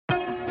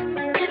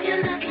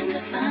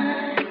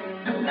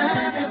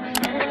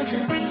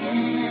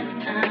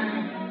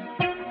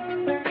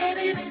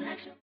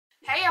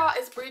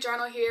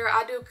Journal here.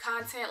 I do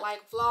content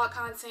like vlog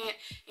content,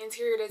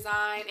 interior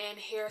design, and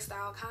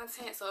hairstyle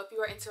content. So if you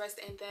are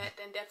interested in that,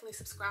 then definitely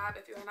subscribe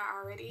if you're not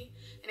already.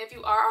 And if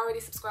you are already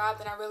subscribed,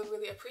 then I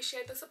really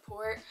appreciate the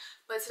support.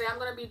 But today I'm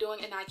going to be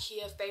doing an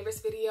Ikea favorites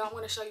video. I'm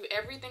going to show you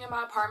everything in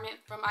my apartment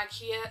from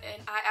Ikea,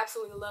 and I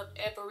absolutely love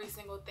every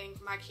single thing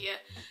from Ikea.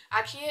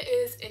 Ikea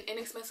is an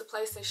inexpensive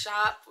place to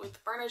shop with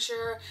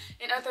furniture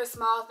and other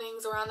small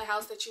things around the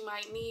house that you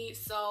might need.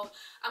 So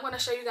I'm going to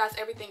show you guys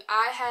everything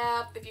I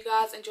have. If you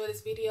guys enjoy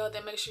this video,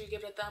 then make sure you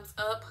give it a thumbs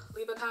up.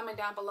 Leave a comment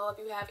down below if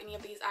you have any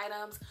of these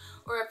items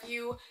or if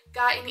you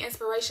got any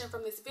inspiration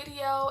from this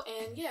video,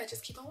 and yeah,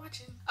 just keep on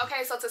watching.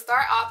 Okay, so to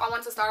start off, I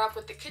want to start off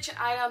with the kitchen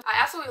items.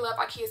 I absolutely love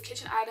Ikea's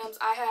kitchen items.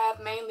 I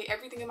have mainly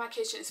everything in my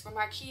kitchen is from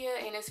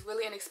Ikea, and it's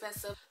really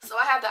inexpensive. So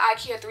I have the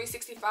Ikea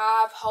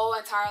 365 whole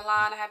entire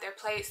line. I have their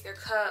plates, their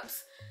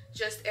cups,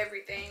 just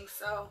everything.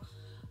 So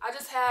I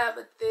just have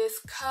this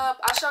cup.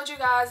 I showed you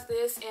guys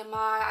this in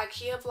my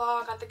Ikea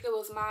vlog. I think it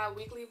was my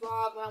weekly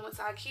vlog when I went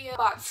to Ikea. I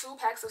bought 2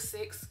 packs of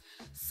 6.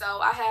 So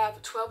I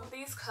have 12 of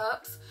these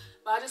cups.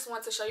 But I just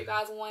want to show you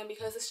guys one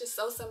because it's just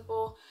so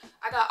simple.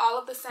 I got all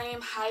of the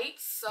same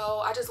heights. So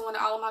I just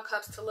wanted all of my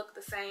cups to look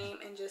the same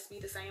and just be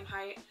the same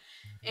height.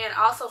 And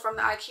also from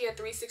the Ikea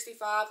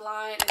 365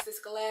 line is this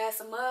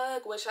glass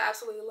mug, which I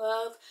absolutely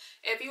love.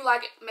 If you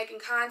like making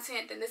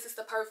content, then this is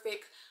the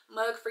perfect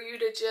mug for you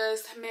to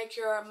just make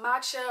your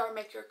matcha or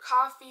make your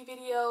coffee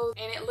videos,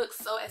 and it looks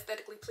so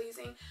aesthetically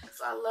pleasing.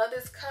 So I love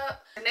this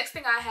cup. The next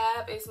thing I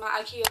have is my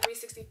Ikea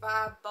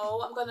 365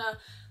 bowl. I'm gonna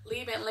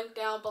leave a link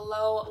down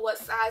below what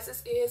size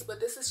this is, but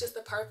this is just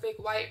the perfect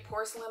white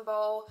porcelain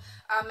bowl.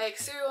 I make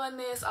cereal in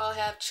this. I'll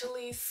have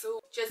chili,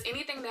 soup, just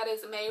anything that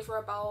is made for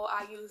a bowl.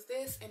 I use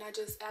this and I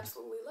just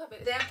absolutely love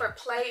it. Then for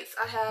plates,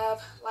 I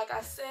have, like I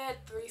said,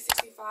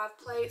 365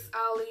 plates.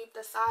 I'll leave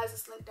the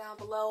sizes linked down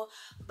below,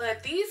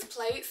 but these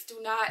plates do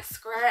not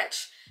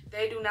scratch.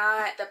 They do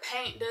not, the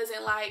paint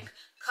doesn't like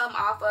come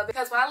off of it,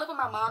 because when I lived with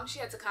my mom, she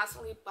had to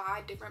constantly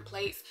buy different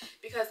plates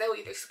because they would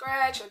either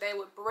scratch or they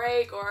would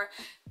break or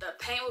the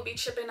paint would be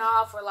chipping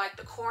off or like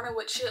the corner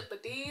would chip.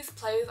 But these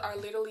plates are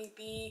literally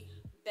the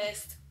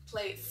best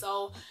plates.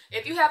 So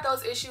if you have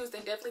those issues,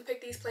 then definitely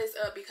pick these plates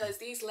up because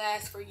these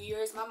last for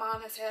years. My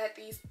mom has had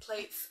these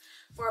plates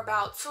for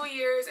about 2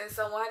 years, and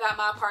so when I got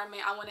my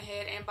apartment, I went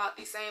ahead and bought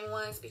these same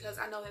ones because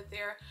I know that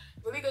they're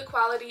really good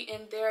quality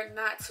and they're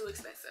not too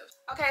expensive.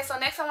 Okay, so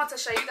next I want to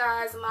show you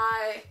guys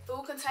my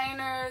food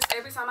containers.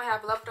 Every time I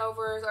have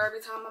leftovers or every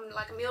time I'm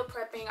like meal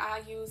prepping,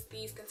 I use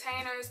these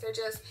containers. They're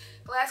just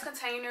glass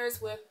containers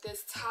with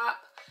this top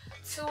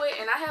to it,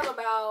 and I have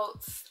about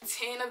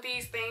 10 of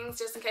these things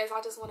just in case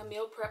I just want to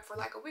meal prep for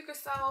like a week or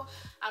so.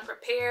 I'm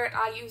prepared.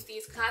 I use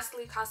these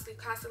constantly.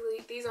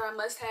 These are a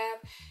must-have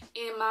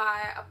in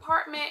my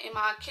apartment, in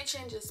my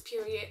kitchen, just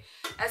period.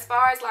 As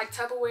far as like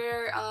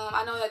Tupperware,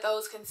 I know that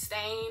those can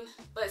stain,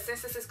 but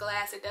since this is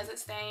glass, it doesn't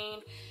stain.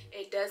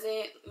 It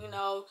doesn't, you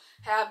know,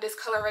 have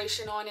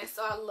discoloration on it,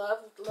 so I love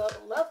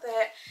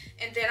that.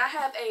 And then I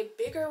have a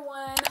bigger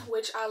one,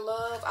 which I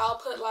love. I'll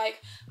put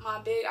like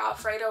my big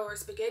Alfredo or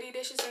spaghetti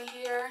dishes in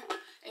here,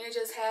 and it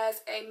just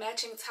has a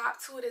matching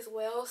top to it as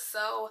well.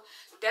 So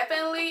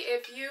definitely,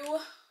 if you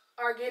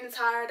are getting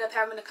tired of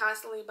having to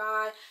constantly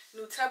buy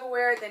new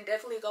Tupperware, then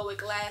definitely go with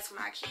glass from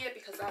Ikea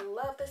because I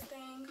love this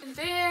thing. And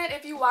then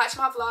if you watch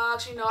my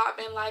vlogs, you know I've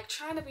been like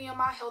trying to be on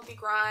my healthy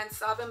grind,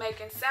 so I've been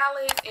making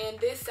salads, and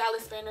this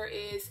salad spinner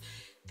is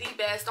the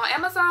best. On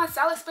Amazon,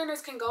 salad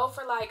spinners can go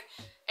for like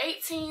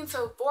 $18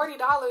 to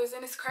 $40,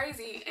 and it's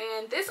crazy.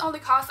 And this only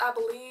costs, I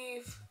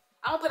believe,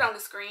 I don't put it on the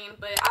screen,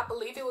 but I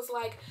believe it was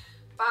like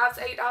 $5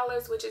 to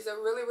 $8, which is a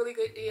really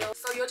good deal.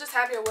 So you'll just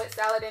have your wet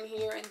salad in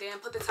here and then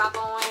put the top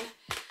on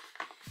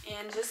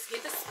and just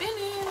get the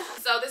spinning.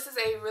 So this is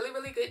a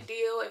really good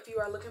deal if you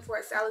are looking for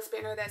a salad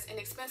spinner that's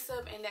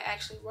inexpensive and that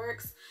actually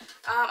works.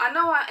 I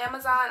know on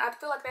Amazon, I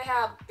feel like they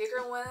have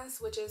bigger ones,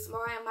 which is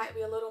why it might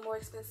be a little more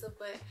expensive,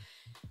 but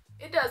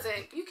it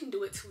doesn't, you can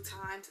do it 2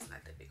 times. It's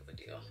not that big of a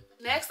deal.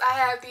 Next, I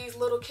have these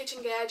little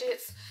kitchen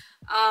gadgets.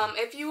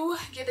 If you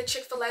get the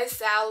Chick-fil-A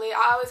salad,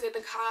 I always get the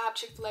Cobb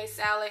Chick-fil-A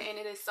salad, and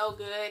it is so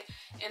good.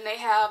 And they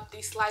have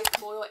these sliced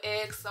boiled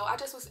eggs, so I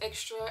just was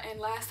extra. And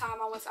last time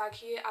I went to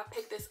Ikea, I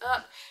picked this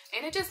up,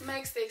 and it just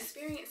makes the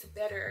experience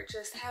better,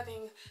 just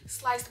having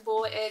sliced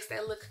boiled eggs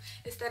that look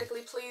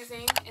aesthetically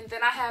pleasing. And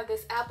then I have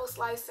this apple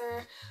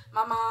slicer.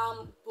 My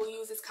mom will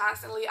use this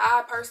constantly.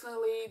 I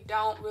personally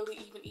don't really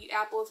even eat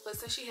apples, but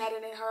since she had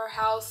it in her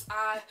house,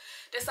 I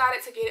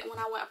decided to get it when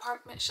I went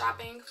apartment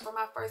shopping for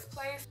my first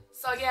place.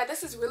 So yeah,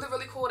 this is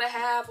really cool to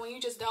have when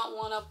you just don't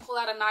want to pull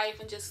out a knife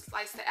and just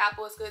slice the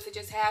apple. It's good to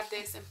just have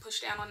this and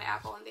push down on the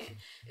apple, and then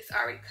it's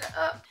already cut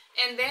up.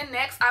 And then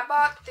next, I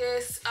bought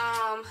this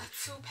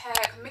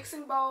 2-pack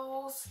mixing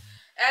bowls.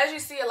 As you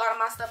see, a lot of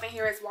my stuff in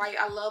here is white.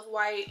 I love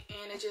white,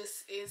 and it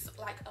just is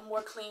like a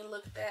more clean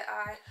look that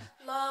I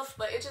love.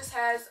 But it just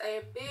has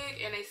a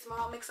big and a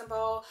small mixing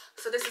bowl,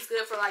 so this is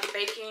good for like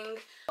baking.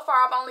 So far,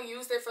 I've only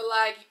used it for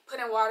like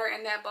putting water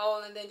in that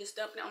bowl and then just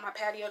dumping it on my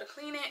patio to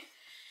clean it.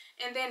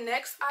 And then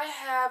next I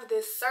have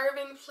this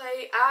serving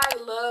plate. I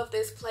love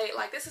this plate.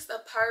 Like, this is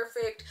the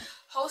perfect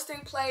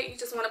hosting plate. You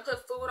just want to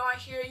put food on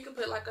here. You can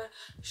put like a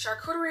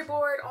charcuterie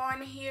board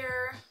on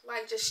here,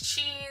 like just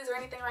cheese or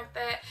anything like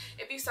that.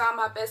 If you saw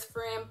my best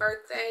friend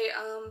birthday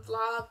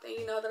vlog, then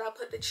you know that I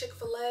put the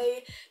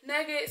Chick-fil-A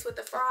nuggets with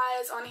the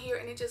fries on here,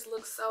 and it just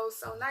looks so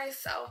nice.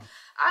 So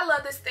I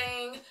love this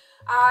thing.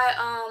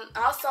 I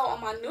also,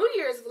 on my New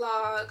Year's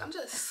vlog, I'm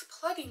just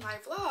plugging my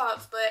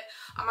vlogs, but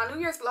on my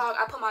New Year's vlog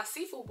I put my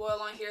seafood boil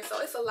on here.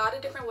 So it's a lot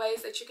of different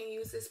ways that you can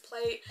use this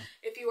plate.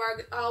 If you are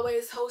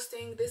always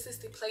hosting, this is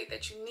the plate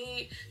that you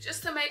need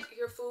just to make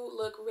your food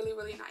look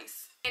really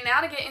nice. And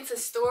now to get into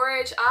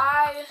storage,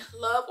 I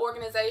love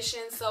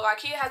organization. So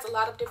Ikea has a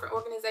lot of different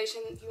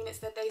organization units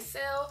that they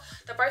sell.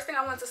 The first thing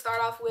I want to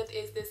start off with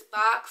is this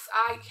box.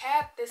 I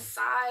had this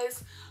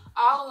size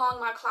all along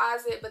my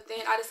closet, but then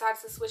I decided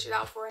to switch it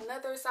out for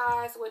another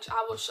size, which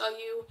I will show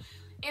you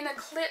in a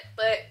clip.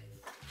 But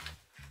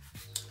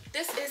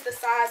this is the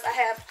size I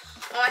have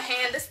on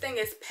hand. This thing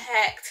is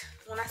packed.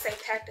 When I say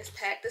packed, it's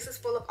packed. This is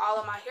full of all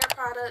of my hair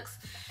products,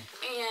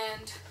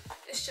 and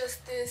it's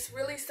just this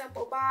really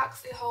simple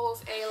box. It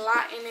holds a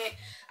lot in it.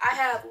 I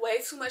have way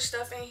too much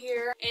stuff in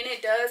here, and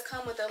it does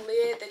come with a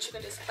lid that you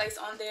can just place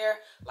on there.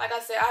 Like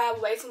I said, I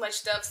have way too much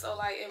stuff, so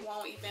like it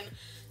won't even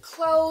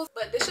close.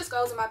 But this just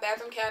goes in my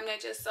bathroom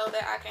cabinet just so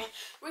that I can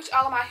reach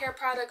all of my hair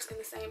products in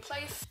the same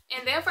place.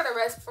 And then for the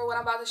rest, for what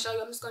I'm about to show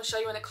you, I'm just going to show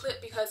you in a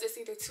clip because it's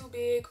either too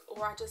big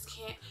or I just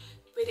can't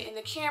fit it in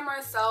the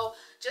camera. So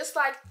just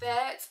like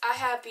that, I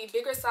have the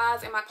bigger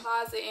size in my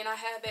closet, and I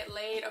have it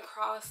laid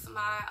across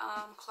my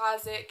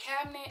closet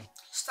cabinet.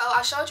 So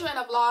I showed you in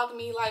a vlog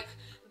me like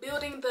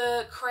building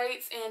the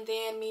crates and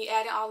then me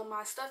adding all of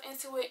my stuff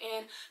into it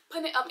and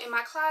putting it up in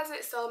my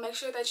closet. So make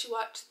sure that you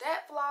watch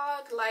that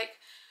vlog. Like,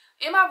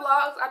 in my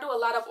vlogs, I do a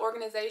lot of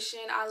organization.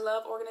 I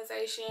love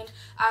organization.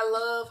 I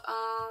love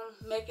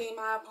making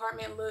my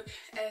apartment look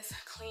as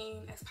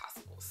clean as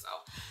possible. So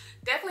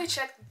definitely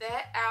check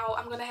that out.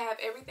 I'm going to have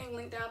everything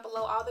linked down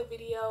below, all the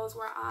videos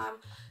where I'm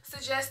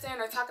suggesting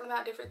or talking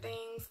about different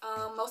things.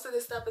 Most of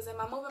this stuff is in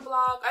my moving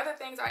vlog. Other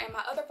things are in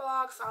my other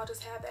vlogs, so I'll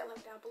just have that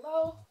link down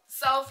below.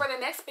 So for the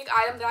next big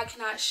item that I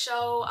cannot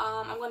show,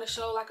 I'm going to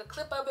show like a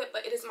clip of it,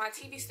 but it is my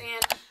TV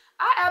stand.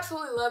 I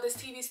absolutely love this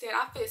TV stand.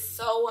 I fit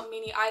so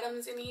many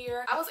items in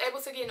here. I was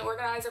able to get an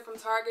organizer from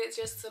Target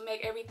just to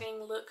make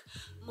everything look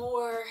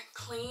more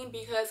clean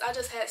because I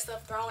just had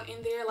stuff thrown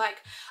in there. Like,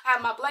 I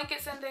have my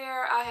blankets in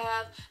there. I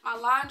have my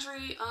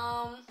laundry.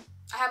 I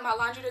have my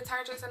laundry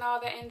detergents and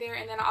all that in there.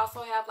 And then I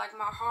also have like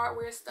my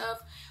hardware stuff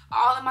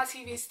all in my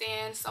TV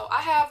stand. So I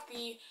have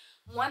the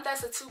one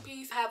that's a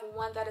two-piece. I have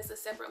one that is a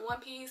separate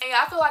one-piece. And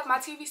I feel like my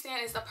TV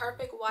stand is the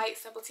perfect white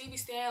simple TV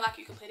stand. Like,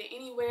 you can put it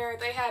anywhere.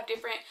 They have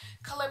different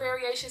color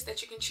variations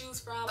that you can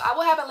choose from. I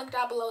will have a link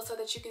down below so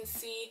that you can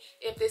see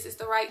if this is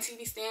the right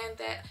TV stand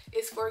that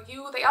is for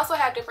you. They also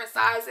have different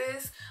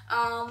sizes.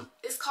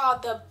 It's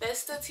called the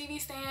Besta TV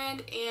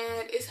stand,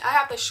 and I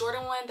have the shorter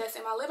one that's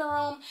in my living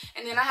room,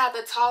 and then I have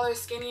the taller,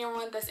 skinnier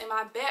one that's in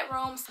my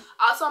bedroom.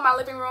 Also in my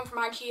living room from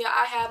Ikea,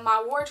 I have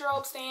my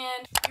wardrobe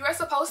stand. You are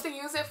supposed to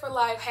use it for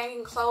like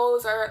hanging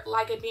clothes or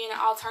like it being an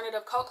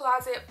alternative coat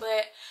closet,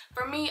 but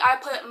for me, I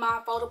put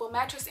my foldable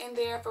mattress in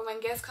there for when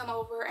guests come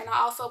over, and I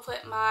also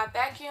put my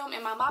vacuum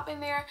and my mop in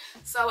there.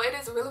 So it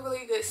is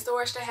really good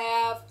storage to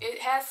have.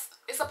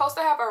 It's supposed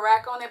to have a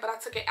rack on it, but I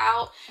took it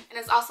out, and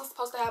it's also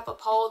supposed to have a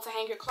pole to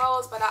hang your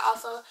clothes, but I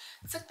also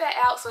took that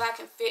out so that I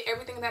can fit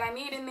everything that I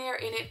need in there,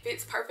 and it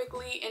fits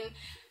perfectly. And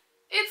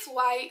it's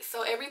white,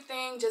 so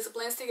everything just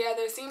blends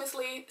together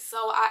seamlessly, so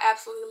I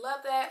absolutely love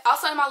that.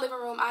 Also in my living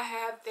room, I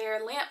have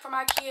their lamp from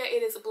Ikea.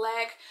 It is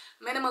black,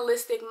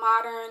 minimalistic,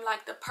 modern,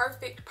 like the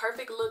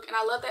perfect look, and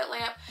I love that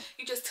lamp.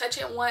 You just touch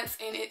it once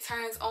and it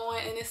turns on,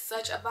 and it's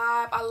such a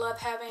vibe. I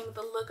love having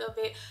the look of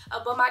it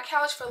above my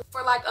couch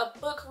for like a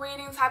book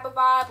reading type of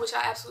vibe, which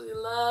I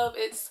absolutely love.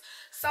 It's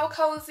so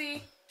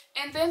cozy.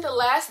 And then the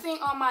last thing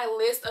on my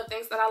list of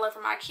things that I love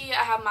from Ikea,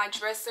 I have my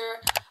dresser.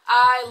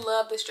 I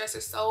love this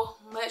dresser so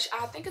much.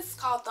 I think it's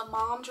called the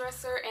Malm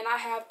dresser, and I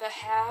have the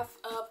half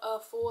of a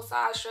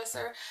full-size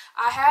dresser.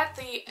 I had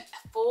the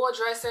full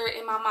dresser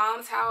in my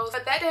mom's house,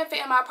 but that didn't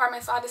fit in my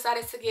apartment, so I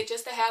decided to get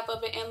just the half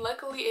of it, and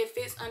luckily it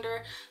fits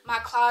under my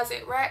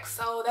closet rack,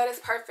 so that is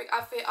perfect.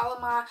 I fit all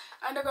of my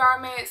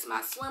undergarments,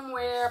 my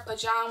swimwear,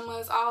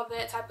 pajamas, all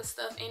that type of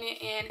stuff in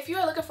it. And if you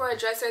are looking for a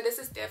dresser, this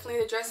is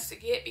definitely the dresser to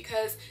get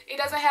because it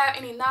doesn't have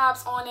any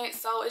knobs on it,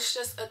 so it's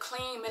just a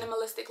clean,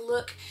 minimalistic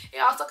look. It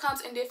also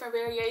comes in different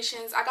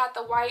variations. I got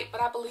the white, but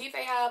I believe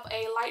they have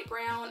a light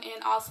brown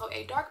and also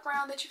a dark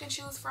brown that you can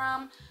choose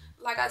from.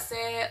 Like I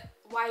said,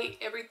 white,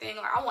 everything.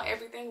 Like, I want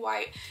everything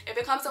white. If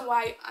it comes in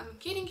white, I'm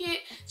getting it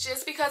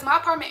just because my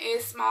apartment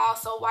is small,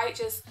 so white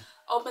just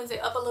opens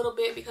it up a little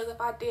bit, because if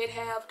I did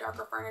have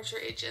darker furniture,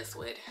 it just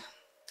would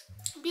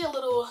be a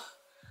little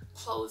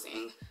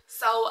closing.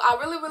 So I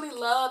really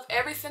love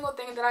every single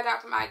thing that I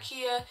got from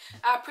Ikea.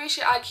 I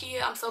appreciate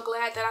Ikea. I'm so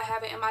glad that I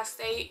have it in my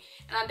state,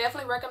 and I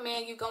definitely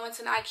recommend you going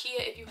to an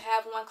Ikea if you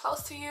have one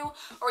close to you,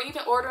 or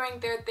even ordering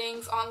their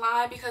things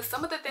online, because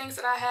some of the things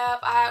that I have,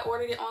 I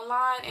ordered it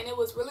online and it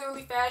was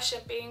really fast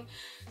shipping.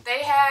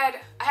 I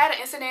had an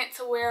incident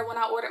to where when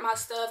I ordered my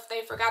stuff,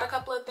 they forgot a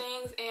couple of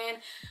things and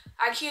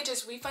Ikea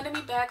just refunded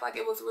me back. Like,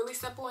 it was really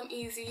simple and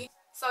easy.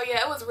 So yeah,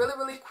 it was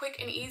really quick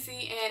and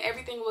easy, and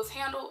everything was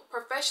handled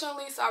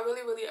professionally, so I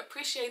really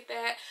appreciate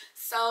that.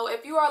 So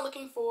if you are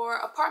looking for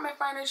apartment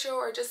furniture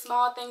or just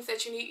small things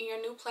that you need in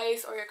your new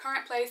place or your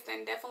current place,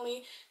 then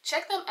definitely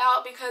check them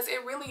out, because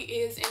it really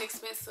is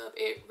inexpensive.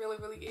 It really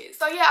is.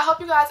 So yeah, I hope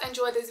you guys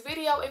enjoyed this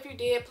video. If you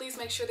did, please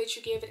make sure that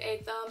you give it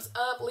a thumbs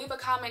up. Leave a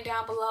comment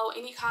down below.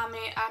 Any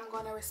comment, I'm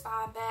going to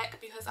respond back,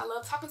 because I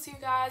love talking to you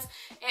guys.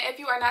 And if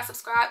you are not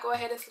subscribed, go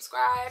ahead and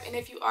subscribe. And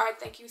if you are,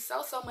 thank you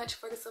so much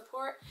for the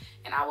support.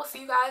 And I will see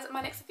you guys in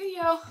my next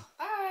video.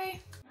 Bye.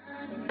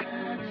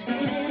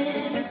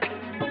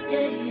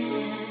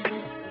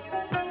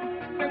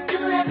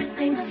 Do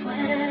everything I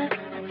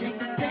swear.